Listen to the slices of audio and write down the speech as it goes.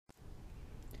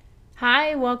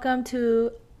Hi, welcome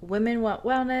to Women Want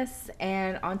Wellness.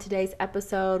 And on today's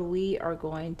episode, we are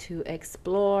going to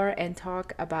explore and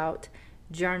talk about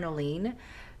journaling.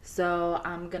 So,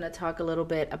 I'm going to talk a little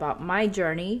bit about my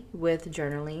journey with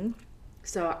journaling.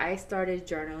 So, I started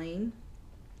journaling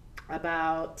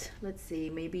about, let's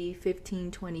see, maybe 15,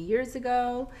 20 years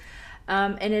ago.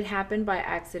 And it happened by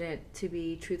accident, to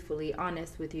be truthfully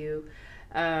honest with you.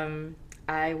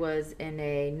 I was in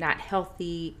a not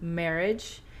healthy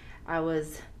marriage. I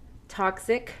was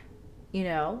toxic,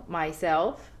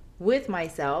 myself with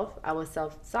myself. I was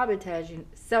self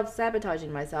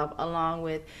sabotaging myself along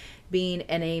with being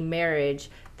in a marriage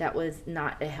that was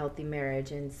not a healthy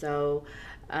marriage. And so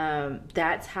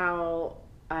that's how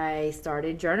I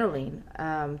started journaling.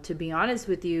 To be honest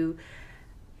with you,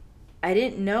 I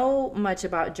didn't know much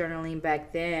about journaling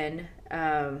back then.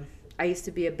 I used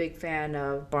to be a big fan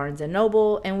of Barnes and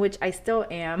Noble, in which I still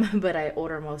am, but I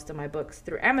order most of my books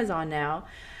through Amazon now.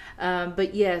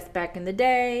 But yes, back in the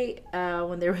day,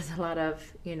 when there was a lot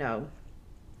of,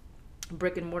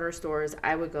 brick and mortar stores,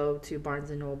 I would go to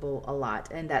Barnes and Noble a lot,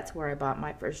 and that's where I bought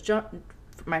my first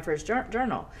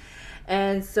journal.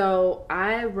 And so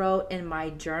I wrote in my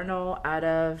journal out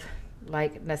of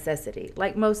like necessity,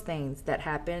 like most things that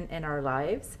happen in our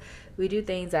lives. We do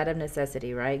things out of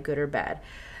necessity, right? Good or bad.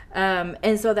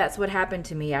 And so that's what happened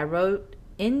to me. I wrote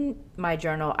in my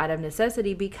journal out of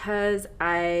necessity because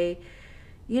I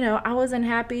was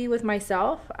unhappy with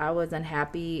myself. I was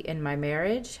unhappy in my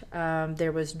marriage.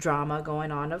 There was drama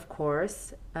going on, of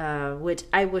course, which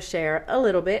I will share a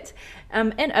little bit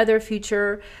in other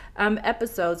future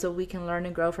episodes so we can learn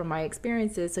and grow from my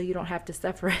experiences so you don't have to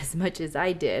suffer as much as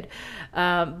I did.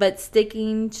 But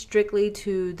sticking strictly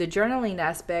to the journaling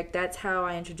aspect, that's how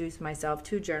I introduced myself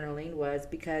to journaling, was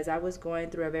because I was going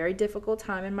through a very difficult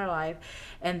time in my life,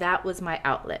 and that was my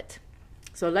outlet.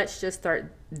 So let's just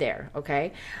start there,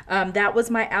 okay? That was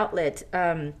my outlet.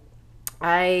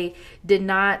 I did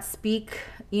not speak,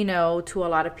 to a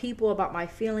lot of people about my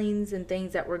feelings and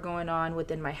things that were going on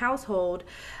within my household.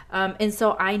 And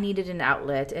so I needed an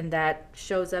outlet, and that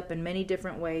shows up in many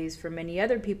different ways for many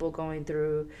other people going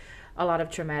through a lot of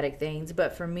traumatic things.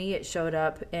 But for me, it showed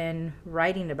up in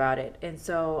writing about it. And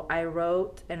so I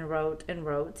wrote and wrote and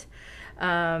wrote.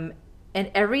 And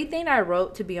everything I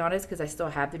wrote, to be honest, because I still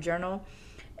have the journal,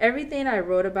 everything I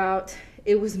wrote about,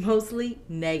 it was mostly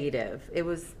negative. It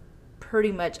was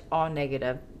pretty much all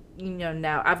negative.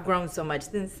 Now I've grown so much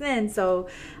since then, so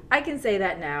I can say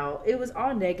that now. It was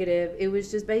all negative. It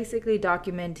was just basically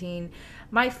documenting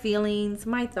my feelings,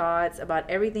 my thoughts about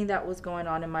everything that was going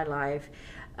on in my life.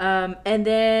 And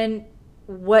then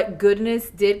what goodness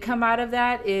did come out of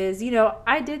that is,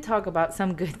 I did talk about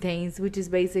some good things, which is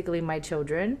basically my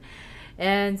children.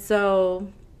 And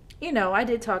so, I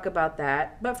did talk about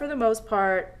that. But for the most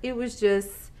part, it was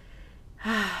just,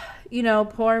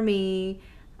 poor me.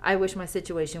 I wish my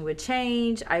situation would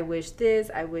change. I wish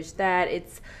this, I wish that.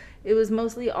 It was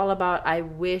mostly all about I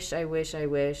wish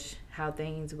how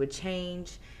things would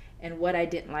change and what I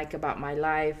didn't like about my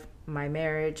life, my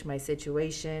marriage, my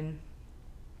situation.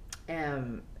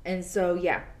 And so,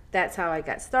 yeah, that's how I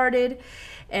got started.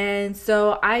 And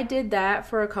so I did that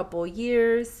for a couple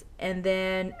years. And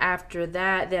then after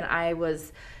that, then I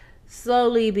was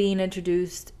slowly being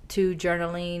introduced to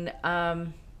journaling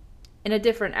in a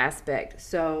different aspect.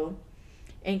 So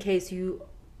in case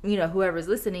whoever's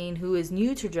listening who is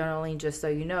new to journaling, just so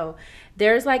you know,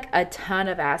 there's like a ton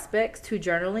of aspects to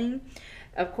journaling.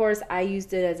 Of course, I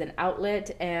used it as an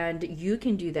outlet, and you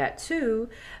can do that too.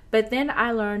 But then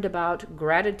I learned about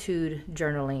gratitude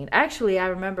journaling. Actually, I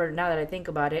remember now that I think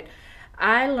about it,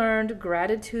 I learned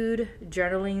gratitude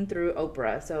journaling through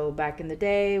Oprah. So back in the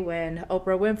day when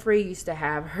Oprah Winfrey used to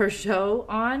have her show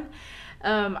on,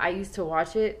 I used to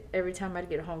watch it every time I'd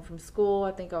get home from school.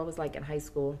 I think I was like in high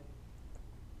school.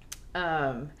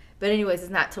 But anyways,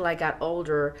 it's not till I got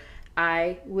older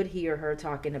I would hear her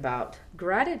talking about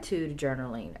gratitude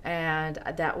journaling, and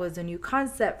that was a new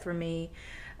concept for me,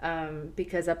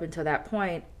 because up until that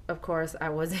point, of course, I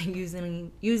wasn't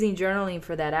using journaling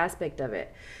for that aspect of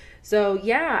it. So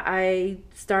yeah, I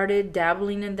started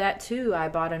dabbling in that too. I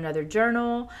bought another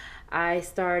journal. I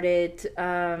started,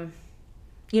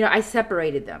 I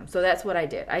separated them. So that's what I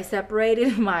did. I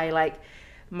separated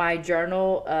my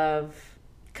journal of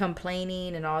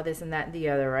complaining and all this and that and the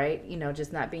other, right?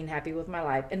 Just not being happy with my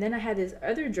life. And then I had this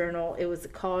other journal. It was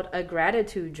called a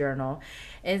gratitude journal.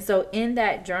 And so in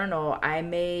that journal, I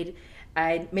made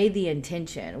I made the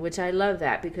intention, which I love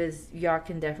that, because y'all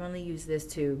can definitely use this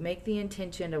too. Make the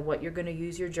intention of what you're going to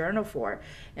use your journal for.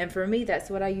 And for me, that's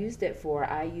what I used it for.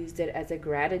 I used it as a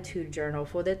gratitude journal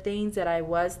for the things that I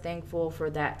was thankful for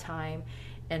that time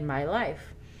in my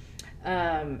life.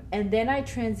 And then I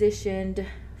transitioned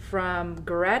from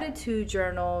gratitude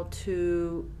journal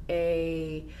to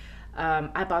I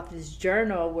bought this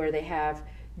journal where they have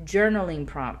journaling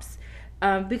prompts.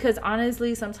 Because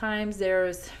honestly, sometimes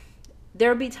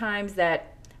there'll be times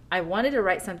that I wanted to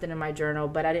write something in my journal,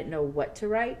 but I didn't know what to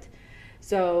write.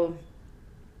 So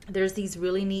there's these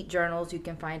really neat journals you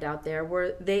can find out there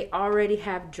where they already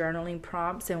have journaling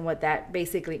prompts. And what that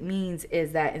basically means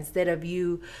is that instead of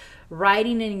you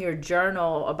writing in your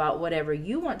journal about whatever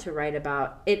you want to write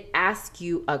about, it asks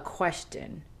you a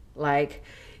question like,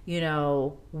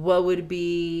 what would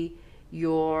be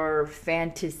your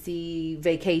fantasy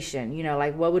vacation?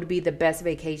 Like what would be the best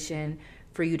vacation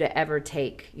for you to ever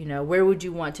take? Where would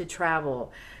you want to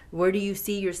travel? Where do you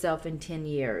see yourself in 10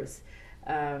 years?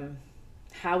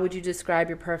 How would you describe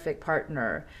your perfect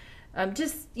partner?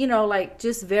 Just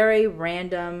very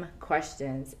random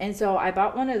questions. And so I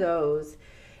bought one of those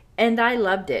and I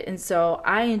loved it. And so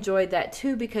I enjoyed that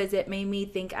too, because it made me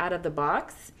think out of the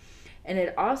box. And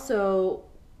it also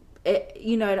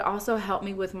helped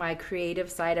me with my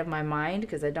creative side of my mind,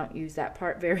 because I don't use that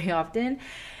part very often.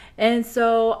 And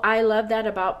so I love that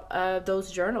about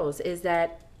those journals, is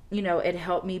that, it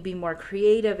helped me be more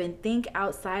creative and think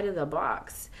outside of the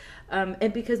box.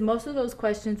 And because most of those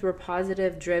questions were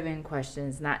positive driven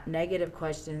questions, not negative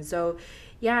questions. So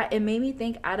yeah, it made me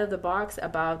think out of the box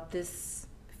about this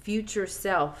future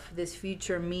self, this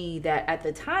future me, that at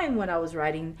the time when I was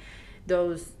writing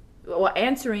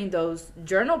answering those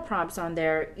journal prompts on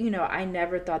there, I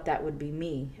never thought that would be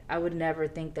me. I would never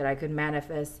think that I could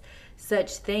manifest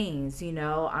such things.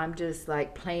 I'm just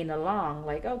like playing along,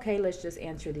 like, okay, let's just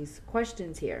answer these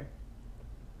questions here.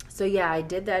 So yeah, I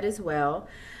did that as well.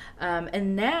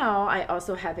 And now I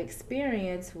also have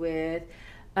experience with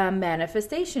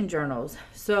manifestation journals.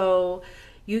 So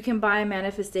you can buy a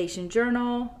manifestation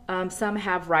journal. Some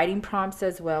have writing prompts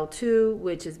as well too,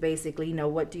 which is basically,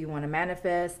 what do you want to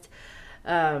manifest?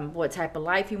 What type of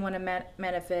life you want to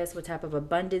manifest? What type of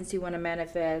abundance you want to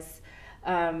manifest?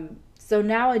 So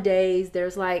nowadays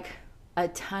there's like a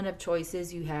ton of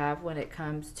choices you have when it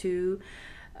comes to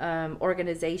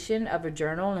organization of a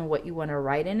journal and what you want to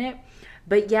write in it.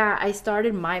 But yeah, I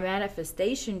started my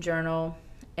manifestation journal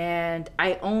and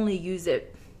I only use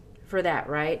it for that,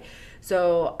 right?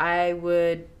 So I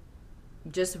would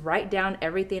just write down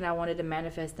everything I wanted to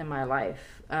manifest in my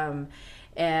life.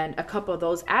 And a couple of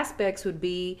those aspects would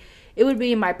be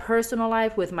in my personal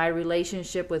life with my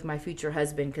relationship with my future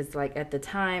husband, because like at the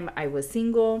time I was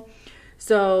single.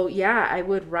 So yeah, I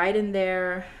would write in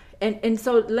there. And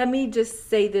so let me just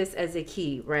say this as a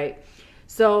key, right?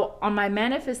 So on my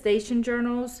manifestation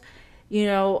journals,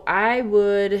 I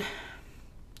would,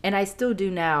 and I still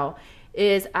do now,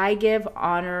 is I give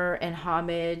honor and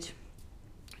homage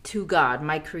to God,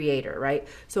 my creator, right?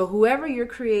 So whoever your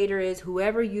creator is,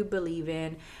 whoever you believe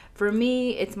in, for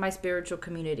me, it's my spiritual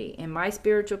community. And my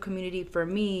spiritual community, for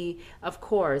me, of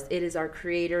course, it is our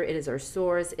creator, it is our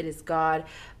source, it is God.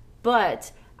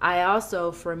 But I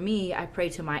also, for me, I pray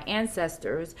to my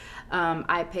ancestors.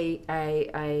 I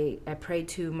pray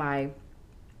to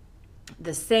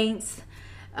the saints.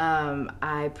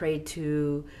 I pray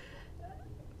to,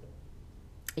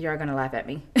 you're gonna laugh at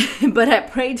me, but I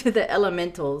pray to the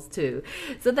elementals too.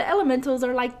 So the elementals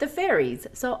are like the fairies.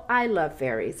 So I love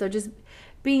fairies. So just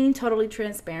being totally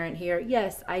transparent here.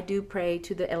 Yes, I do pray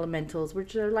to the elementals,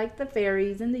 which are like the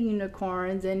fairies and the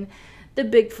unicorns and the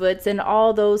Bigfoots and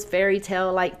all those fairy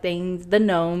tale like things, the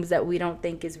gnomes that we don't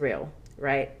think is real,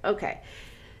 right? Okay.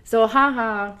 So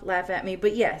laugh at me.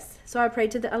 But yes, so I pray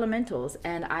to the elementals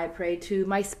and I pray to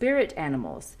my spirit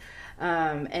animals.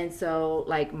 And so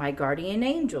like my guardian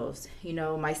angels,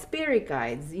 my spirit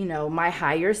guides, my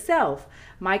higher self,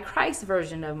 my Christ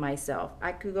version of myself.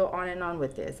 I could go on and on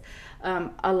with this,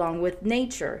 along with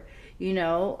nature,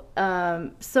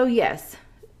 so yes,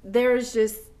 there's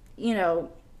just,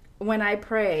 when I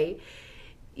pray,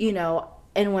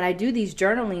 and when I do these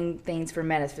journaling things for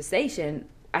manifestation,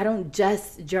 I don't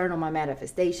just journal my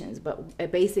manifestations,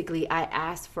 but basically I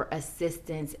ask for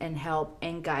assistance and help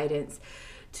and guidance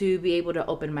to be able to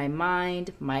open my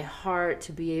mind, my heart,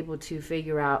 to be able to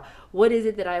figure out what is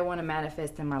it that I want to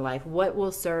manifest in my life, what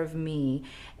will serve me,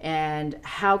 and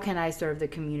how can I serve the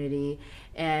community,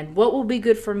 and what will be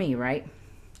good for me, right?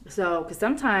 So, because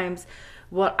sometimes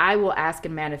what I will ask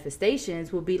in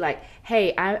manifestations will be like,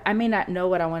 hey, I may not know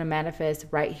what I want to manifest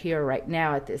right here, right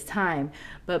now at this time,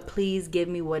 but please give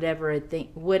me whatever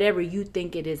you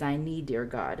think it is I need, dear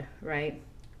God, right?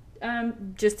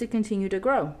 Just to continue to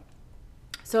grow.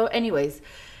 So anyways,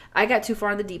 I got too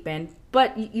far in the deep end,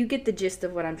 but you get the gist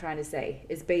of what I'm trying to say.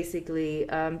 It's basically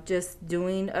just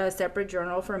doing a separate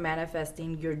journal for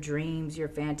manifesting your dreams, your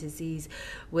fantasies,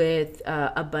 with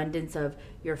abundance of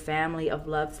your family, of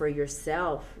love for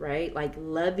yourself, right? Like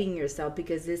loving yourself,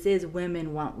 because this is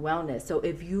Women Want Wellness. So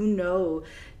if you know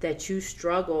that you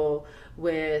struggle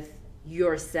with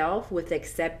yourself, with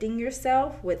accepting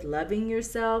yourself, with loving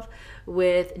yourself,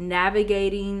 with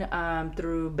navigating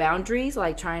through boundaries,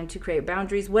 like trying to create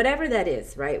boundaries, whatever that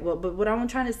is, right? Well, but what I'm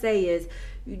trying to say is,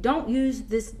 you don't use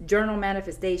this journal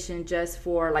manifestation just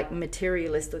for like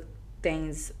materialistic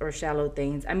things or shallow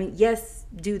things. I mean, yes,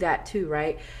 do that too,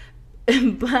 right?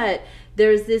 But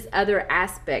there's this other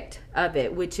aspect of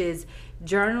it, which is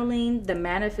journaling the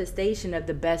manifestation of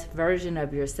the best version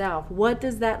of yourself. What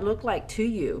does that look like to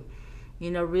you?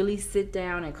 Really sit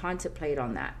down and contemplate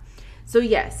on that. So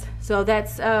yes, so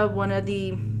that's one of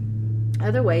the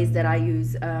other ways that I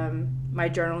use my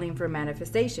journaling for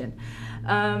manifestation.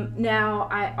 Now,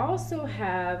 I also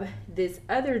have this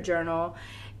other journal.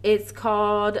 It's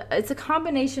a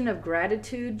combination of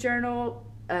gratitude journal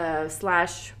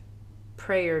slash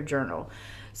prayer journal.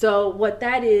 So what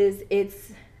that is,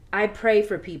 I pray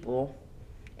for people.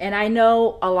 And I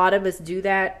know a lot of us do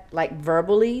that like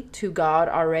verbally to God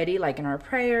already, like in our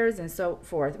prayers and so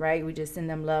forth, right? We just send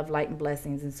them love, light, and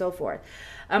blessings and so forth.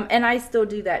 And I still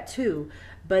do that too.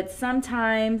 But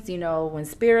sometimes, when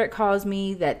Spirit calls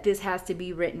me that this has to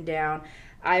be written down,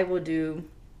 I will do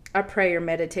a prayer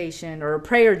meditation or a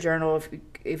prayer journal,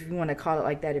 if you want to call it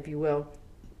like that, if you will,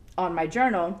 on my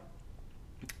journal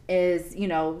is,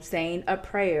 saying a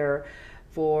prayer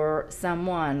for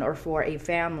someone or for a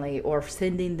family, or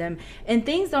sending them. And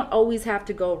things don't always have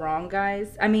to go wrong,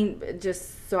 guys. I mean,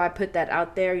 just so I put that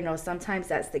out there, sometimes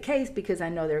that's the case because I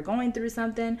know they're going through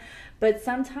something, but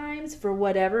sometimes for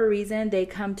whatever reason they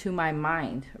come to my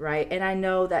mind, right? And I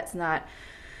know that's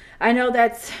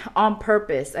on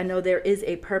purpose. I know there is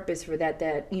a purpose for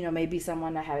that, maybe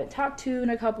someone I haven't talked to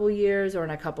in a couple years or in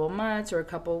a couple months or a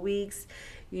couple weeks,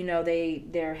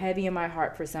 they're heavy in my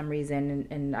heart for some reason,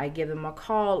 and I give them a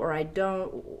call or I don't,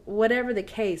 whatever the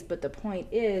case. But the point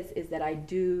is that I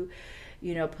do,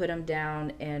 put them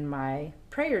down in my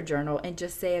prayer journal and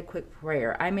just say a quick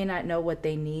prayer. I may not know what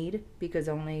they need because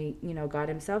only, God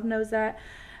himself knows that.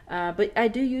 But I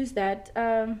do use that,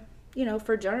 for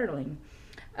journaling.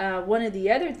 One of the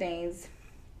other things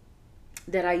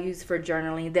that I use for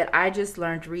journaling that I just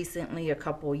learned recently a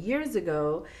couple years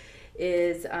ago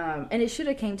is, and it should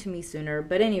have came to me sooner,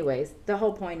 but anyways, the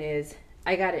whole point is,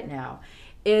 I got it now,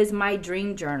 is my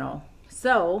dream journal.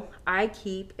 So I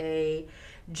keep a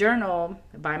journal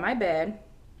by my bed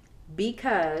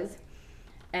because,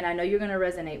 and I know you're going to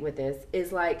resonate with this,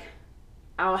 is like,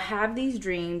 I'll have these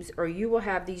dreams, or you will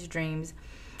have these dreams,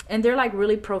 and they're like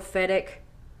really prophetic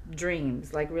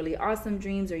dreams, like really awesome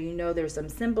dreams, or there's some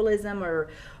symbolism, or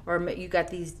you got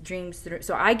these dreams through.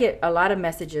 So I get a lot of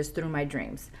messages through my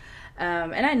dreams,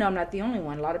 and I know I'm not the only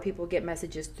one. A lot of people get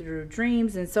messages through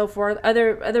dreams and so forth,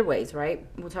 other ways, right?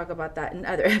 We'll talk about that in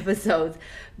other episodes.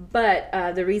 But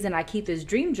the reason I keep this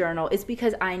dream journal is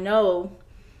because I know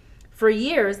for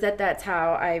years that's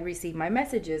how I receive my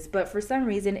messages. But for some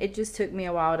reason, it just took me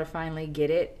a while to finally get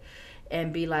it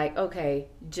and be like, okay,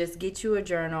 just get you a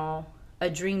journal, a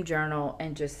dream journal,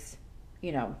 and just,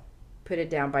 put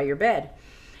it down by your bed.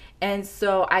 And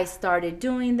so I started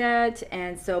doing that.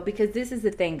 And so, because this is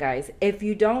the thing, guys, if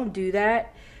you don't do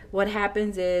that, what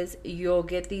happens is you'll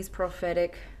get these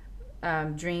prophetic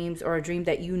dreams, or a dream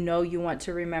that you want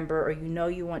to remember, or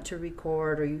you want to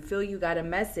record, or you feel you got a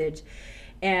message,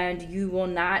 and you will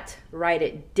not write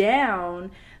it down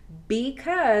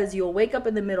because you'll wake up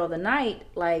in the middle of the night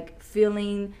like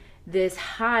feeling this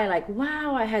high, like,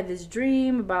 wow, I had this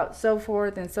dream about so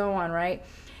forth and so on, right?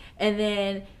 And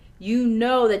then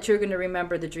that you're going to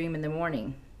remember the dream in the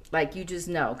morning. Like, you just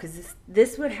know, because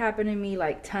this would happen to me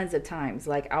like tons of times.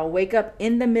 Like, I'll wake up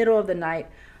in the middle of the night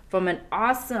from an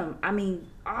awesome,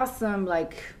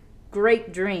 like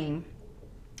great dream,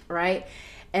 right?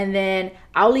 And then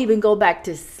I'll even go back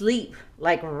to sleep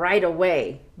like right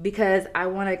away because I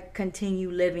want to continue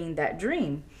living that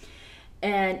dream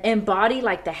and embody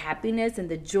like the happiness and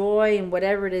the joy and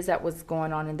whatever it is that was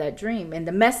going on in that dream, and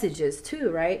the messages too,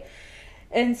 right?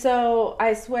 And so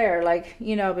I swear, like,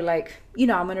 be like, I'm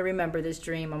going to remember this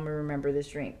dream. I'm going to remember this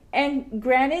dream. And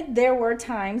granted, there were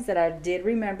times that I did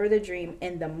remember the dream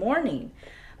in the morning.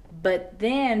 But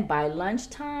then by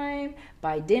lunchtime,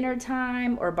 by dinner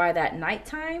time, or by that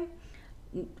nighttime,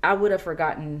 I would have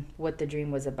forgotten what the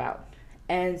dream was about.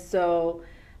 And so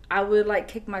I would like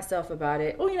kick myself about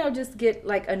it, or, just get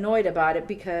like annoyed about it,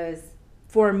 because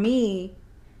for me,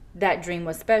 that dream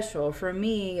was special. For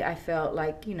me, I felt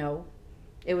like,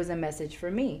 it was a message for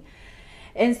me.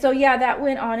 And so, yeah, that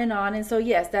went on and on. And so,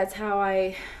 yes, that's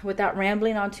how without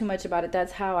rambling on too much about it,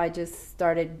 that's how I just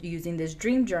started using this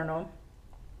dream journal.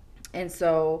 And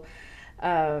so,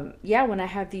 yeah, when I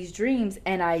have these dreams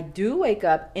and I do wake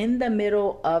up in the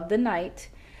middle of the night,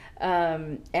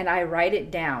 and I write it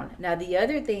down. Now, the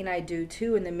other thing I do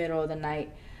too in the middle of the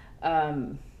night,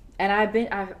 and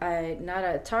I not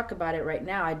to talk about it right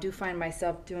now, I do find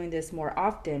myself doing this more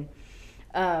often.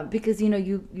 Because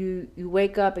you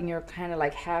wake up and you're kind of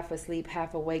like half asleep,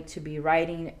 half awake to be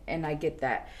writing, and I get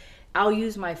that. I'll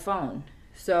use my phone.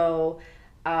 So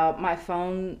my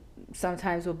phone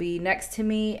sometimes will be next to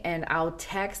me, and I'll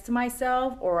text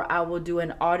myself, or I will do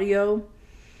an audio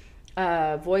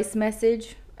voice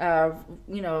message,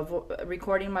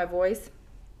 recording my voice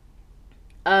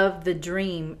of the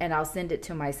dream, and I'll send it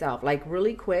to myself like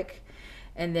really quick.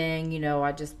 And then,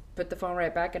 I just put the phone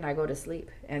right back and I go to sleep.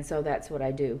 And so that's what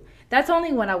I do. That's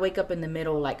only when I wake up in the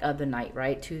middle, like, of the night,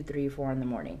 right? 2, 3, 4 in the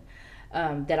morning,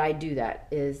 that I do that.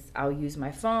 Is I'll use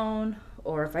my phone,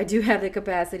 or if I do have the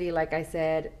capacity, like I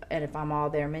said, and if I'm all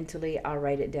there mentally, I'll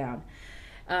write it down.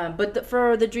 But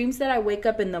for the dreams that I wake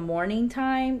up in the morning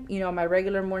time, my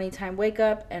regular morning time wake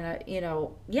up, and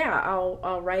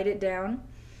I'll write it down,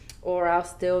 or I'll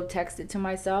still text it to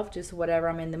myself, just whatever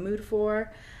I'm in the mood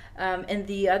for. And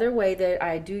the other way that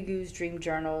I do use dream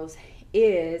journals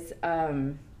is,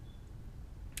 and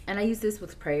I use this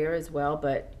with prayer as well,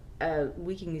 but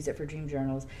we can use it for dream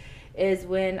journals, is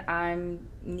when I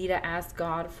need to ask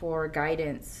God for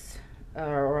guidance,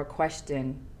 or a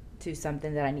question to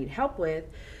something that I need help with.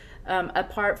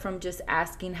 Apart from just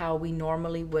asking how we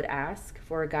normally would ask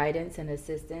for guidance and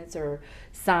assistance, or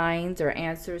signs or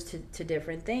answers to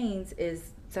different things,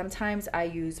 is sometimes I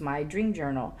use my dream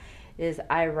journal. Is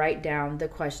I write down the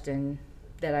question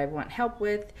that I want help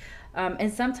with,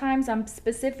 and sometimes I'm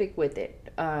specific with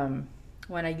it.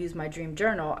 When I use my dream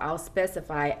journal, I'll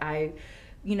specify,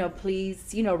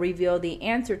 please, reveal the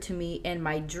answer to me in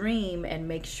my dream, and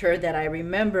make sure that I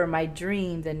remember my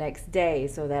dream the next day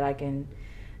so that I can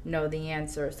know the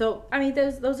answer. So,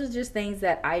 those are just things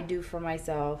that I do for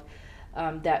myself,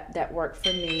 that work for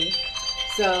me.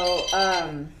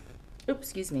 So,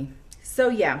 excuse me. So,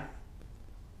 yeah.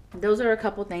 Those are a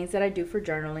couple things that I do for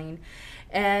journaling.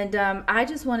 And I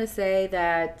just want to say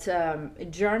that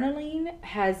journaling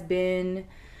has been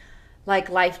like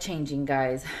life-changing,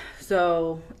 guys.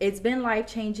 So it's been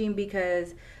life-changing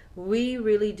because we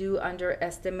really do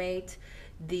underestimate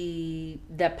the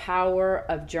power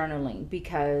of journaling.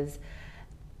 Because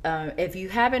if you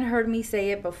haven't heard me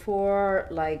say it before,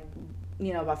 like,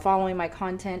 by following my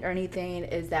content or anything,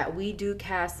 is that we do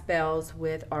cast spells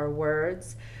with our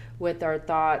words, with our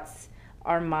thoughts,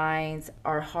 our minds,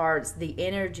 our hearts, the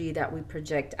energy that we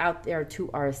project out there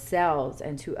to ourselves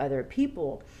and to other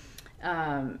people.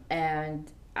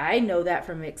 And I know that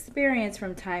from experience,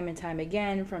 from time and time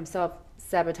again, from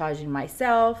self-sabotaging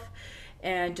myself,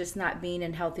 and just not being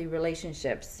in healthy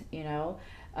relationships.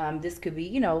 This could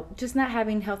be, just not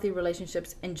having healthy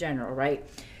relationships in general, right?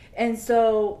 And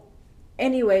so,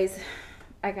 anyways,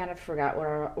 I kind of forgot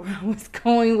where I was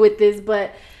going with this,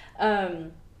 but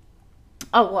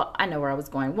oh, well, I know where I was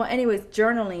going. Well, anyways,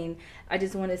 journaling, I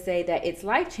just want to say that it's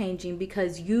life-changing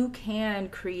because you can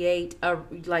create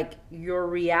your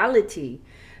reality,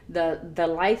 the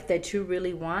life that you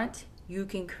really want. You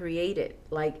can create it.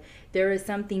 Like, there is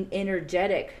something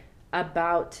energetic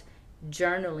about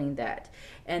journaling that.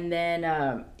 And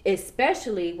then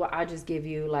especially, well, I'll just give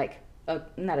you like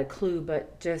not a clue,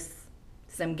 but just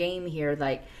some game here.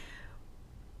 Like,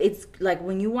 it's like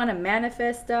when you want to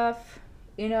manifest stuff,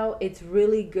 it's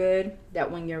really good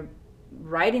that when you're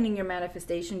writing in your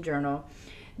manifestation journal,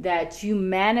 that you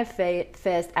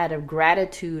manifest out of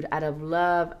gratitude, out of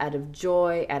love, out of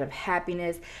joy, out of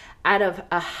happiness, out of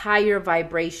a higher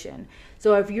vibration.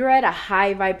 So if you're at a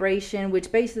high vibration,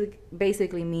 which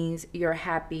basically means you're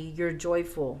happy, you're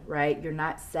joyful, right? You're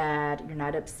not sad, you're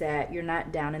not upset, you're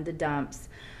not down in the dumps,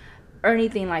 or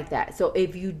anything like that. So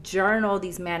if you journal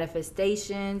these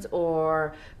manifestations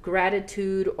or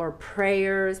gratitude or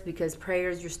prayers, because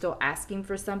prayers, you're still asking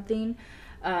for something,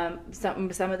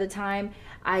 some of the time.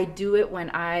 I do it when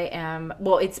I am,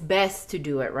 well, it's best to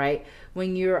do it, right?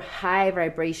 When you're high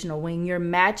vibrational, when you're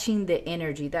matching the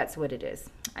energy. That's what it is.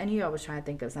 I knew I was trying to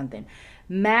think of something.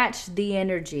 Match the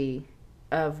energy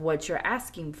of what you're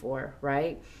asking for,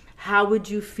 right? How would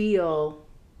you feel,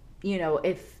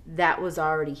 if that was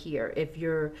already here, if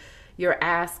your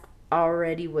ask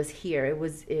already was here,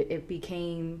 it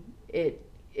became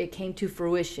it came to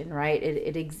fruition, right?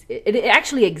 It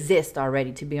actually exists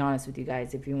already, to be honest with you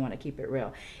guys, if you want to keep it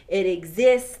real. It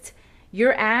exists.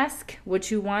 Your ask,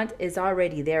 what you want, is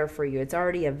already there for you. It's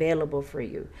already available for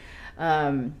you.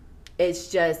 It's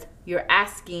just you're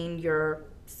asking your,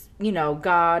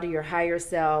 God, your higher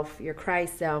self, your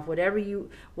Christ self,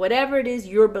 whatever it is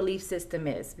your belief system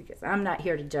is, because I'm not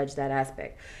here to judge that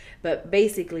aspect. But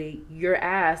basically, your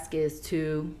ask is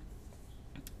to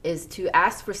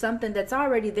ask for something that's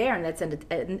already there,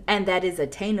 and that is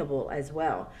attainable as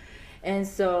well. And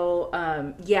so,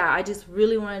 I just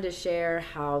really wanted to share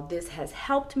how this has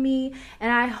helped me.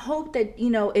 And I hope that,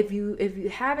 if you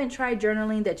haven't tried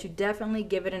journaling, that you definitely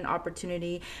give it an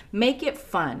opportunity. Make it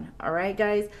fun. All right,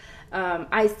 guys.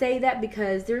 I say that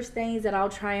because there's things that I'll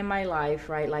try in my life,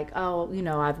 right? Like,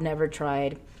 I've never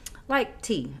tried, like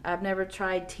tea. I've never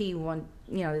tried tea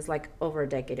it's like over a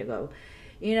decade ago.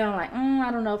 I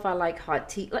don't know if I like hot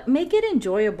tea. Like, make it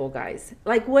enjoyable, guys.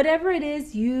 Like, whatever it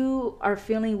is you are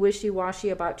feeling wishy-washy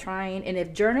about trying, and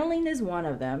if journaling is one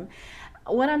of them,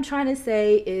 what I'm trying to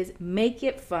say is make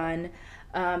it fun.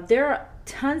 There are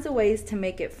tons of ways to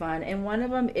make it fun, and one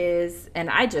of them is, and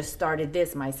I just started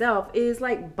this myself, is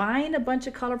like buying a bunch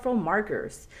of colorful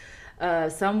markers.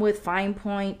 Some with fine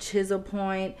point, chisel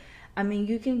point. I mean,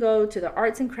 you can go to the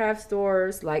arts and crafts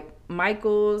stores like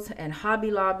Michael's and Hobby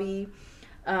Lobby.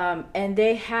 And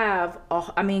they have,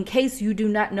 in case you do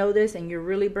not know this and you're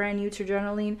really brand new to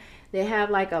journaling, they have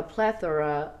like a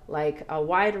plethora, like a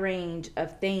wide range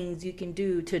of things you can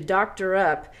do to doctor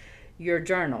up your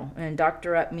journal. And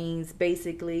doctor up means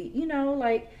basically,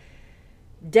 like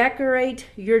decorate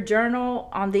your journal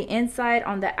on the inside,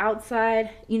 on the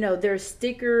outside. There's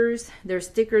stickers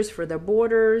for the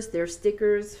borders, there's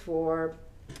stickers for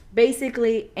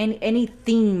basically any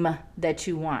theme that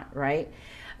you want, right?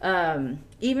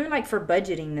 Even like for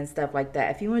budgeting and stuff like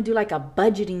that. If you want to do like a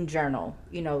budgeting journal,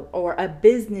 or a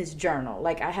business journal,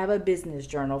 like I have a business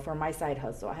journal for my side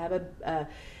hustle. I have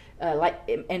like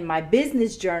in my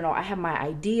business journal, I have my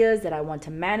ideas that I want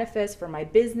to manifest for my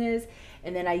business.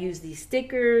 And then I use these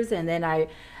stickers, and then I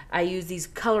use these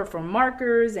colorful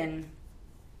markers, and,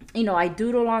 I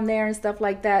doodle on there and stuff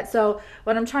like that. So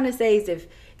what I'm trying to say is if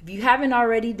you haven't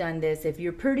already done this, if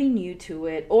you're pretty new to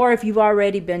it, or if you've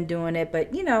already been doing it,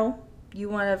 but you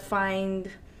want to find,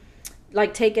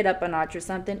 like, take it up a notch or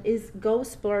something, is go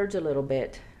splurge a little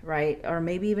bit, right? Or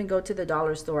maybe even go to the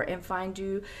dollar store and find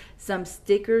you some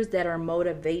stickers that are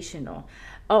motivational.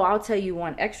 Oh, I'll tell you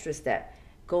one extra step.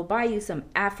 Go buy you some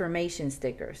affirmation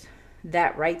stickers.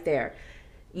 That right there.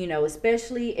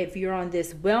 Especially if you're on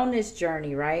this wellness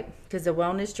journey, right? Because the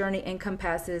wellness journey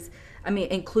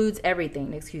includes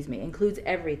everything, includes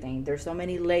everything. There's so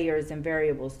many layers and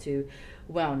variables to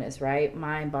wellness, right?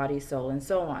 Mind, body, soul, and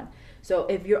so on. So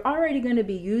if you're already going to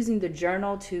be using the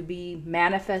journal to be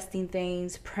manifesting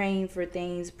things, praying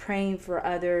for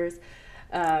others,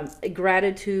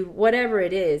 gratitude, whatever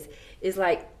it is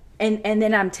like, and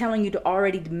then I'm telling you to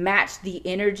already match the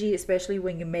energy, especially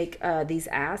when you make these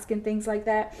asks and things like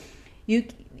that.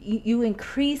 You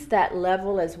increase that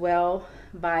level as well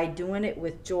by doing it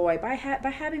with joy, by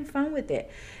having fun with it.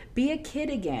 Be a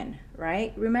kid again,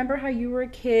 right? Remember how you were a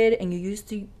kid and you used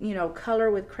to,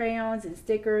 color with crayons and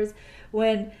stickers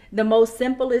when the most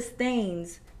simplest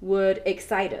things would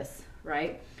excite us,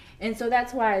 right? And so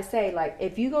that's why I say, like,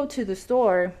 if you go to the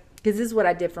store, because this is what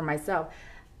I did for myself,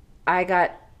 I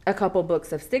got a couple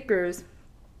books of stickers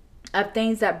of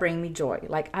things that bring me joy.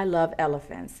 Like, I love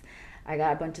elephants. I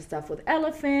got a bunch of stuff with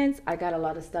elephants. I got a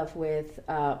lot of stuff with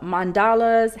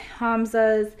mandalas,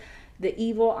 hamzas, the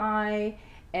evil eye,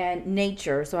 and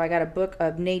nature. So I got a book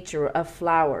of nature, of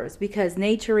flowers, because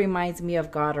nature reminds me of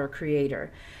God, our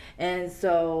creator. And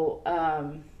so,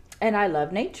 and I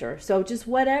love nature. So just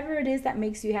whatever it is that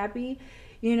makes you happy,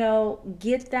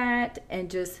 get that,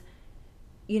 and just,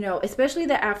 especially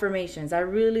the affirmations. I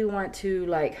really want to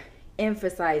like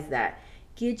emphasize that.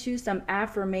 Get you some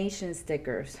affirmation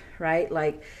stickers, right?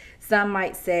 Like, some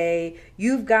might say,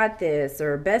 you've got this,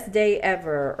 or best day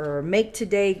ever, or make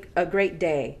today a great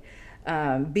day.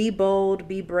 Be bold,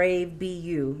 be brave, be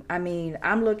you.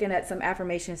 I'm looking at some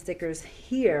affirmation stickers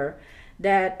here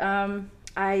that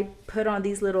I put on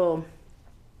these little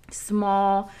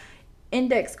small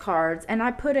index cards, and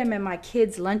I put them in my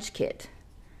kids' lunch kit.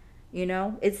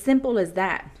 It's simple as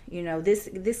that. This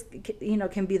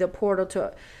can be the portal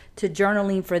to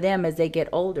journaling for them as they get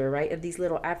older, right? Of these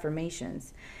little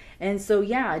affirmations. And so,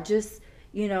 just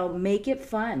make it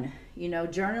fun.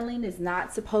 Journaling is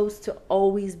not supposed to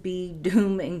always be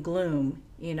doom and gloom.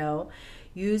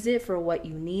 Use it for what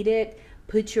you need it.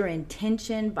 Put your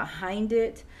intention behind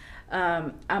it.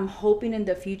 I'm hoping in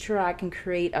the future I can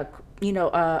create a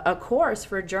course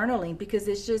for journaling, because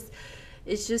it's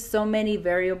just so many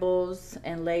variables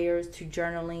and layers to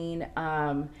journaling.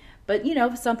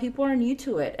 But some people are new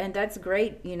to it, and that's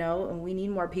great. And we need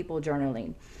more people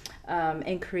journaling,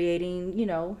 and creating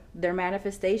their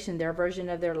manifestation, their version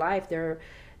of their life,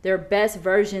 their best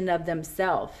version of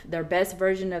themselves,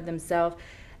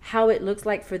 how it looks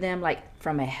like for them, like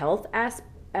from a health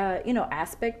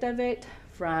aspect of it,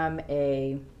 from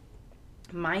a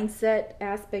mindset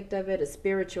aspect of it, a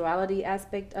spirituality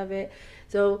aspect of it.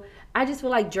 So I just feel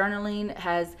like journaling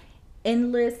has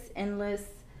endless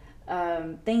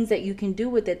things that you can do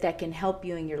with it that can help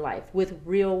you in your life with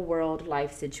real world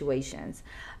life situations.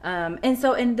 And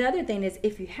the other thing is,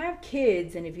 if you have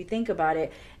kids, and if you think about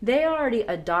it, they already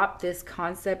adopt this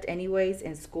concept anyways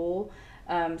in school.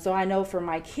 So I know for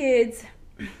my kids,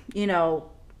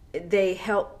 they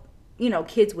help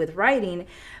kids with writing,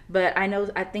 but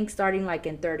I think starting like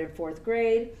in 3rd and 4th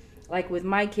grade, like with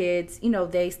my kids,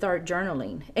 they start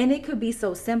journaling, and it could be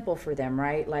so simple for them,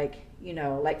 right? Like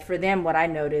for them, what I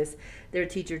notice, their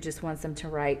teacher just wants them to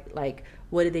write, like,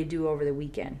 what did they do over the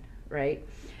weekend, right?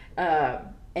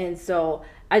 And so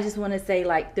I just want to say,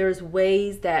 like, there's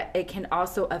ways that it can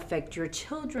also affect your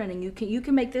children, and you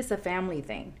can make this a family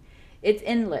thing. It's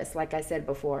endless, like I said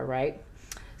before, right?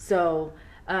 So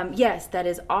yes, that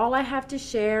is all I have to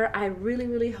share. I really,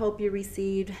 really hope you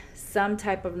received some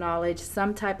type of knowledge,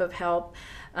 some type of help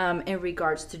in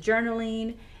regards to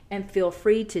journaling. And feel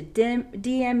free to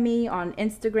DM me on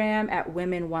Instagram at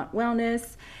Women Want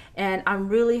Wellness. And I'm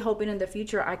really hoping in the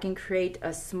future I can create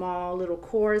a small little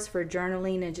course for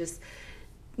journaling, and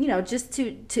just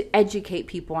to educate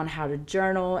people on how to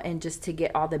journal, and just to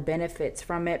get all the benefits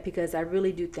from it, because I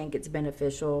really do think it's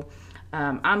beneficial.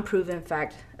 I'm proven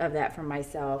fact of that for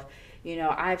myself.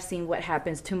 I've seen what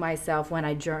happens to myself when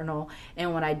I journal,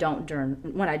 and when I do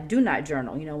not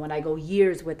journal, when I go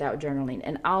years without journaling.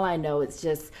 And all I know is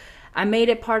just, I made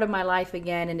it part of my life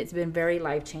again, and it's been very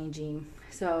life-changing.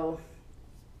 So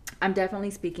I'm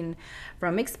definitely speaking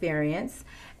from experience.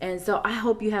 And so I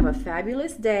hope you have a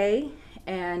fabulous day.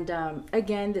 And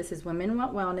again, this is Women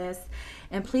Want Wellness.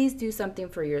 And please do something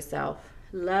for yourself.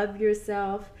 Love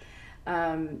yourself.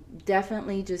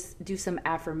 Definitely just do some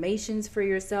affirmations for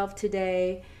yourself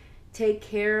today. Take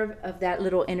care of that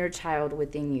little inner child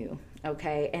within you,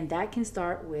 okay? And that can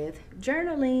start with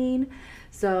journaling.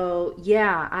 So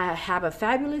yeah, I have a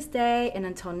fabulous day, and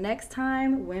until next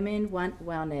time, Women Want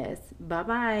Wellness.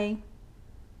 Bye-bye.